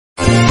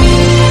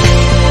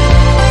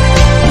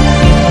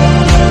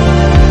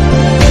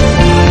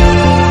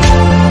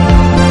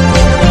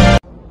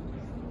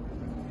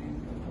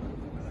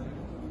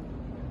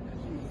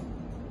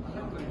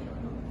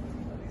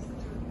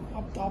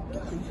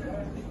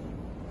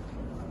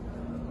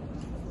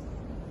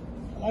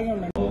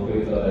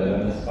with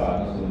LMS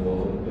partners who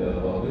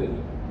work with.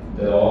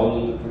 They're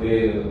all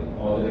today,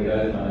 all the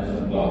data is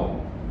managed on cloud.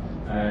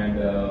 And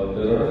there are a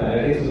lot of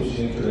analytics which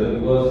need to do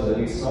because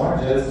it's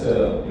not just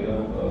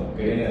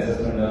getting an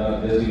assessment done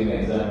or just doing an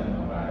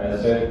exam. As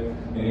I said,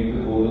 you need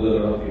to go to the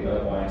lot of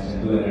data points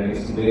and do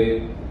analytics.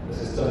 Today, the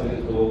system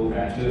is so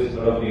actually a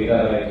lot of data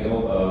like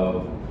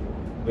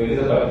where is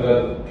a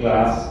particular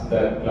class,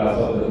 that class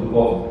of the group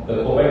of the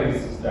cohort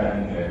is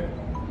standing there,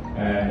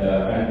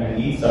 and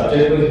each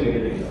subject will get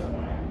a data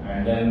point,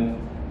 and then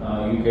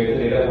you get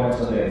the data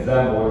points on the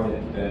exam board,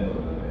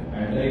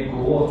 and then you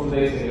go through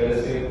this, let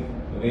us say,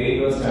 where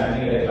you are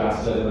standing at a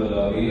class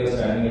level, where you are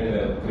standing at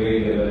a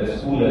grade level, a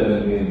school level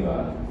where you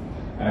are.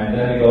 And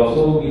then you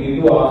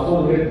need to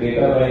also look at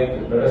data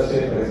like, let us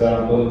say, for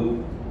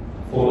example,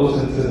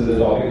 photosynthesis is a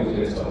topic which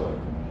gets covered.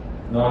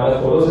 Now, the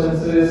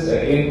photosynthesis,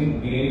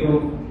 again, we need to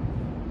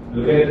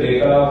look at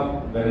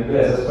data when we do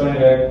assessment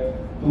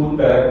at two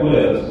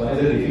levels. One is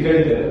a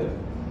difficulty level,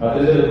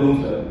 other is a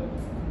Bloom's level.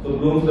 So,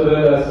 Bloom's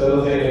level, as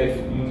well as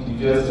you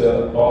just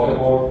talk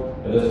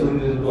about the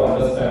student is able to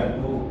understand,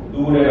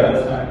 do that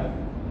understand.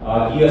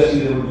 He or she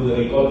is able to do the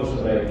recall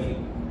question rightly.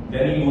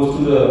 Then he goes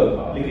to the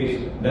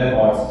application, then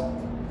odds.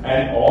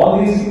 And all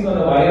these things on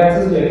the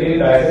y-axis are again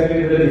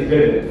dissected with the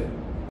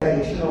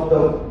difficult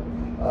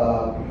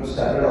of the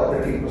standard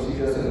operating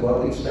procedures and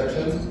work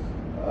instructions.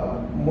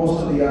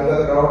 Most of the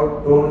younger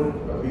crowd don't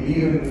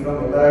believe in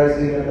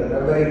memorizing and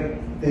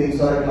remembering things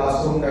or a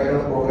classroom kind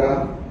of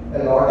program.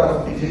 A lot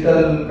of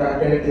digital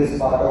content is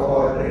part of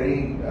our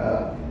training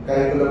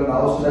curriculum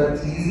now, so that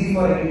it's easy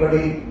for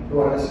anybody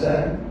to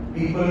understand.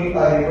 People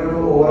are able to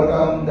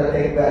overcome the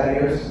tech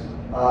barriers.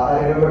 I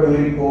remember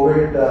during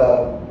COVID,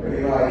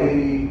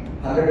 ideally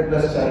 100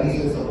 plus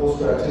Chinese were supposed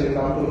to actually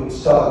come to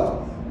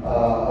install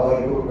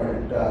our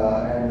equipment,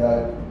 and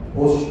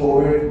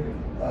post-COVID,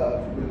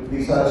 with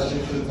visa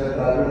restrictions and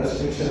travel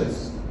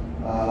restrictions,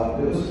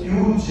 there was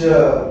huge,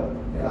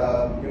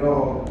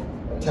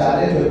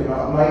 challenge.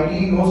 My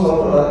team knows how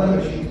to run the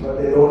machines,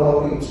 but they don't know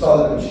how to install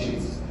the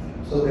machines.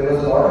 So there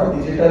was a lot of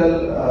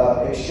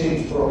digital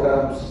exchange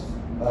programs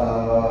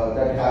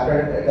that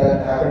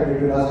happened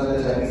between us and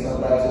the Chinese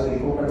suppliers, so the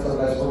equipment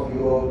suppliers from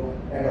Europe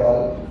and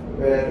all,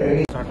 where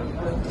training.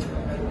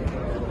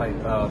 Hi,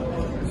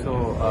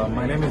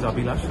 my name is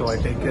Avinash. So I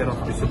take care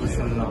of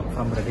distribution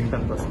from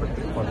Redington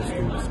perspective for these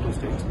two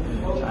states.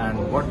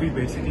 And what we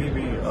basically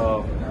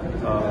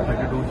like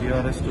to do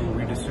here is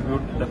we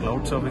distribute the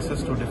cloud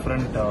services to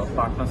different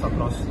partners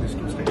across these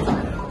two states.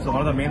 So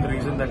one of the main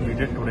reasons that we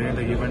did today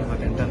the event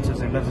with Intense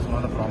is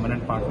one of the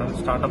prominent partners,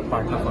 startup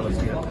partner for us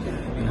here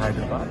in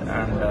Hyderabad,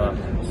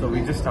 and so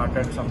we just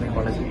started something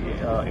called as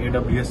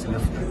AWS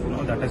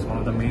Lift. That is one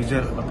of the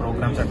major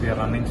programs that we are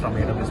running from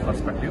AWS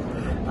perspective,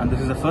 and this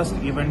is the first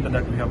event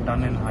that we have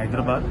done in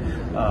Hyderabad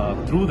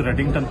through the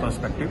Redington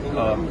perspective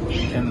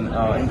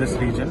in this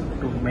region,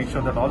 to make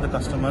sure that all the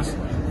customers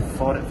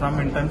from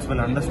Intense will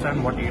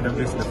understand what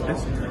AWS Lift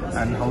is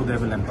and how they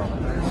will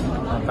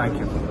empower. Thank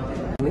you.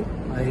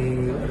 I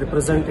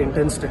represent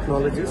Intense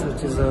Technologies,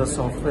 which is a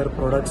software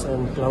products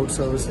and cloud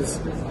services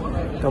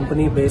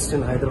company based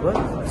in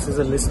Hyderabad. This is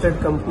a listed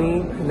company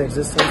in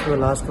existence for the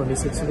last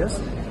 26 years.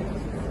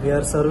 We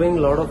are serving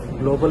a lot of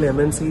global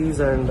MNCs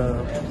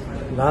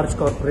and large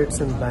corporates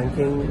in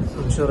banking,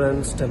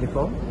 insurance,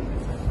 telecom.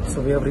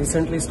 So we have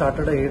recently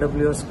started a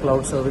AWS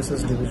Cloud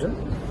Services division,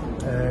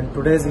 and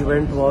today's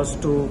event was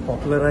to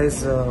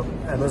popularize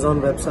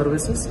Amazon Web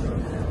Services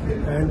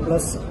and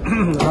plus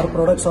our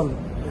products on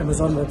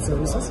Amazon Web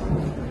Services.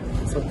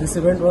 So this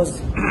event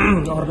was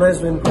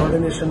organized in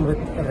coordination with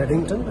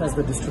Redington as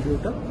the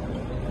distributor.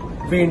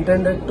 We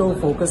intended to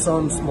focus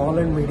on small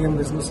and medium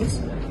businesses.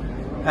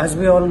 As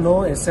we all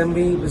know,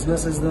 SMB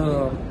business is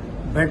the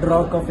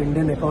bedrock of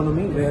Indian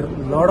economy, where a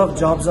lot of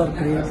jobs are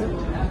created.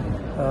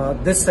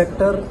 This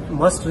sector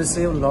must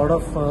receive a lot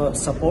of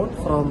support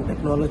from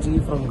technology,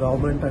 from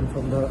government and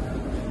from the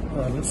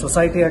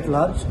society at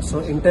large. So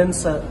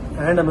Intense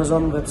and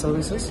Amazon Web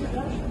Services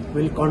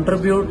will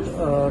contribute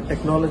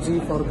technology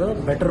for the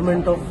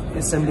betterment of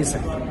SMB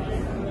sector.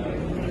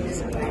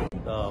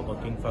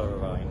 Working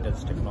for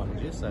Intense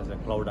Technologies as a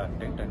cloud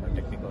architect and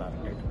a technical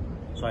architect.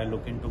 So I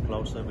look into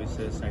cloud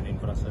services and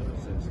infra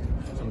services,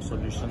 some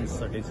solutions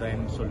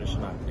design,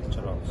 solution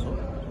architecture also.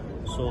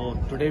 So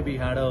today we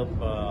had a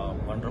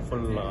wonderful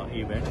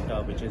event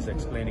which is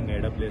explaining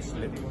AWS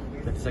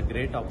Lift. That is a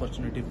great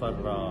opportunity for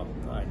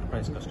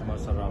enterprise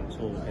customers or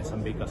also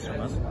SMB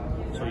customers.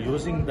 So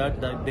using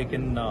that they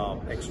can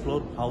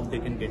explore how they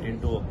can get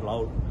into a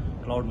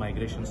cloud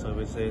migration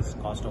services,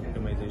 cost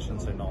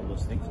optimizations and all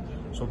those things.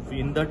 So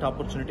in that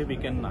opportunity we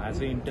can, as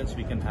an Intense,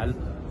 we can help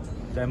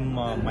them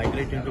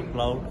migrate into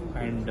cloud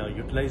and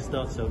utilize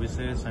the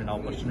services and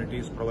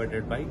opportunities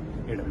provided by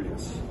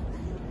AWS.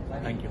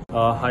 Thank you.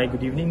 Hi,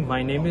 good evening.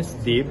 My name is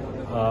Deb.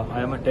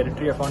 I am a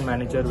Territory Account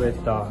Manager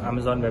with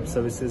Amazon Web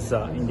Services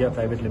India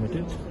Private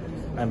Limited.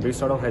 I am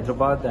based out of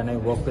Hyderabad, and I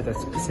work with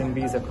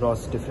SMBs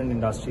across different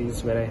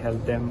industries where I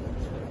help them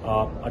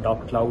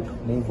adopt cloud,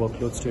 move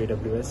workloads to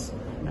AWS,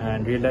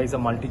 and realize a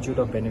multitude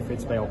of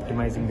benefits by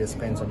optimizing their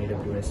spends on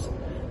AWS.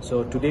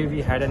 So today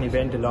we had an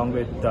event along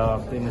with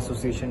in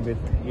association with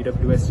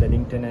AWS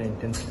Redington and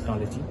Intense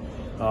Technology,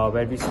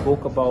 where we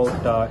spoke about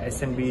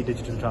SMB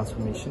digital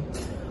transformation.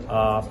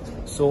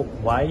 So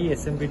why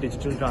SMB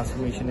digital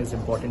transformation is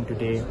important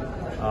today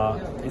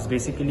is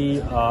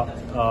basically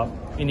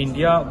in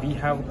India we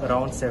have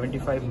around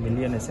 75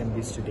 million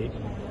SMBs today,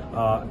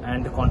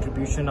 and the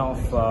contribution of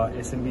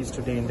SMBs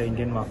today in the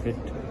Indian market,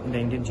 in the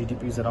Indian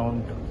GDP, is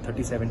around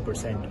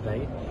 37%,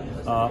 right?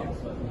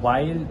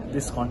 While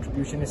this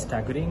contribution is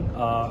staggering,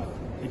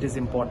 it is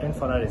important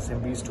for our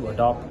SMBs to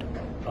adopt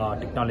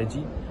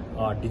technology,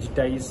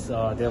 digitize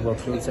their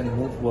workloads and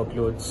move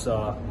workloads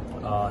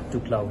to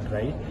cloud,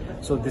 right?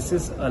 So this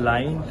is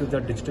aligned to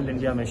the Digital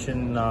India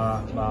mission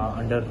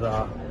under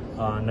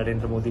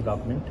Narendra Modi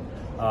government,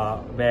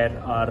 where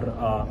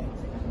our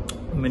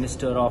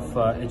Minister of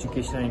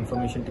Education and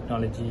Information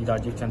Technology,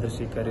 Rajiv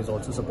Chandrasekhar, is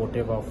also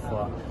supportive of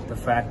the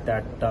fact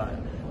that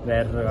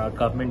where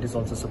government is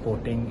also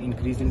supporting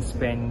increasing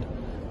spend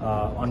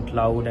on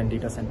cloud and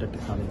data center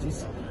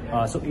technologies.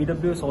 So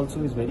AWS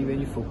also is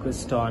very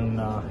focused on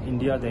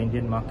India, the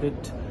Indian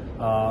market.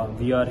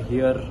 We are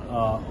here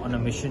on a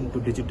mission to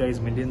digitize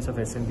millions of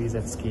SMBs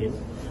at scale.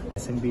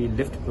 SMB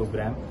Lift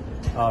program,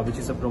 which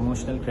is a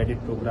promotional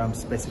credit program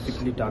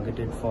specifically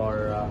targeted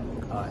for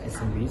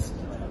SMBs.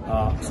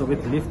 So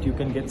with Lift, you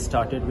can get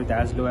started with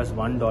as low as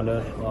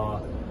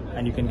 $1,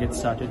 and you can get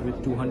started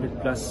with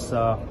 200 plus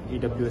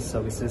AWS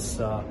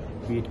services,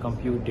 be it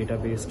compute,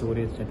 database,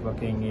 storage,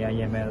 networking,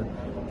 AI/ML,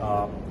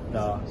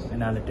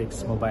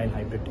 analytics, mobile,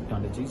 hybrid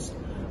technologies.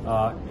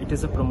 It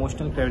is a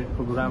promotional credit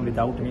program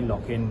without any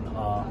lock-in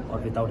or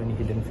without any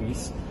hidden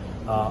fees,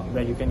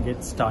 where you can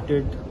get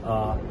started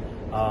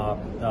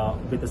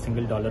with a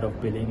single dollar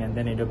of billing, and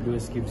then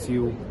AWS gives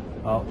you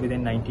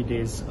within 90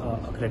 days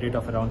a credit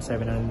of around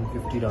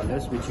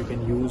 $750, which you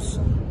can use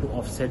to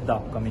offset the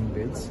upcoming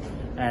bills.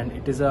 And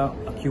it is a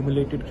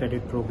accumulated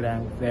credit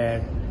program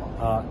where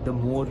the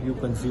more you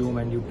consume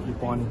and you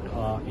keep on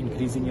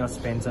increasing your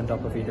spends on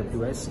top of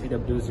AWS,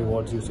 AWS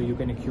rewards you. So you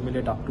can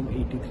accumulate up to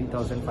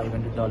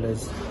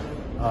 $83,500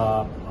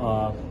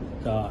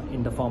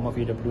 in the form of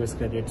AWS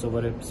credits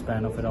over a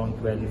span of around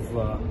 12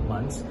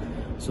 months.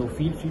 So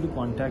feel free to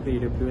contact the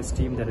AWS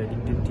team, the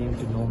Redington team,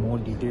 to know more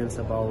details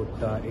about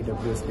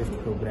AWS Lift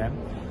program.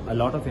 A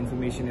lot of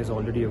information is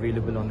already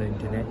available on the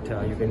internet.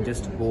 You can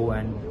just go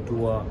and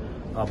do a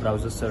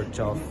browser search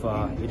of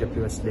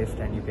AWS Lift,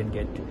 and you can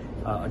get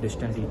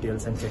additional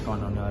details and check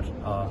on our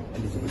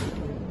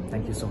eligibility.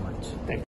 Thank you so much.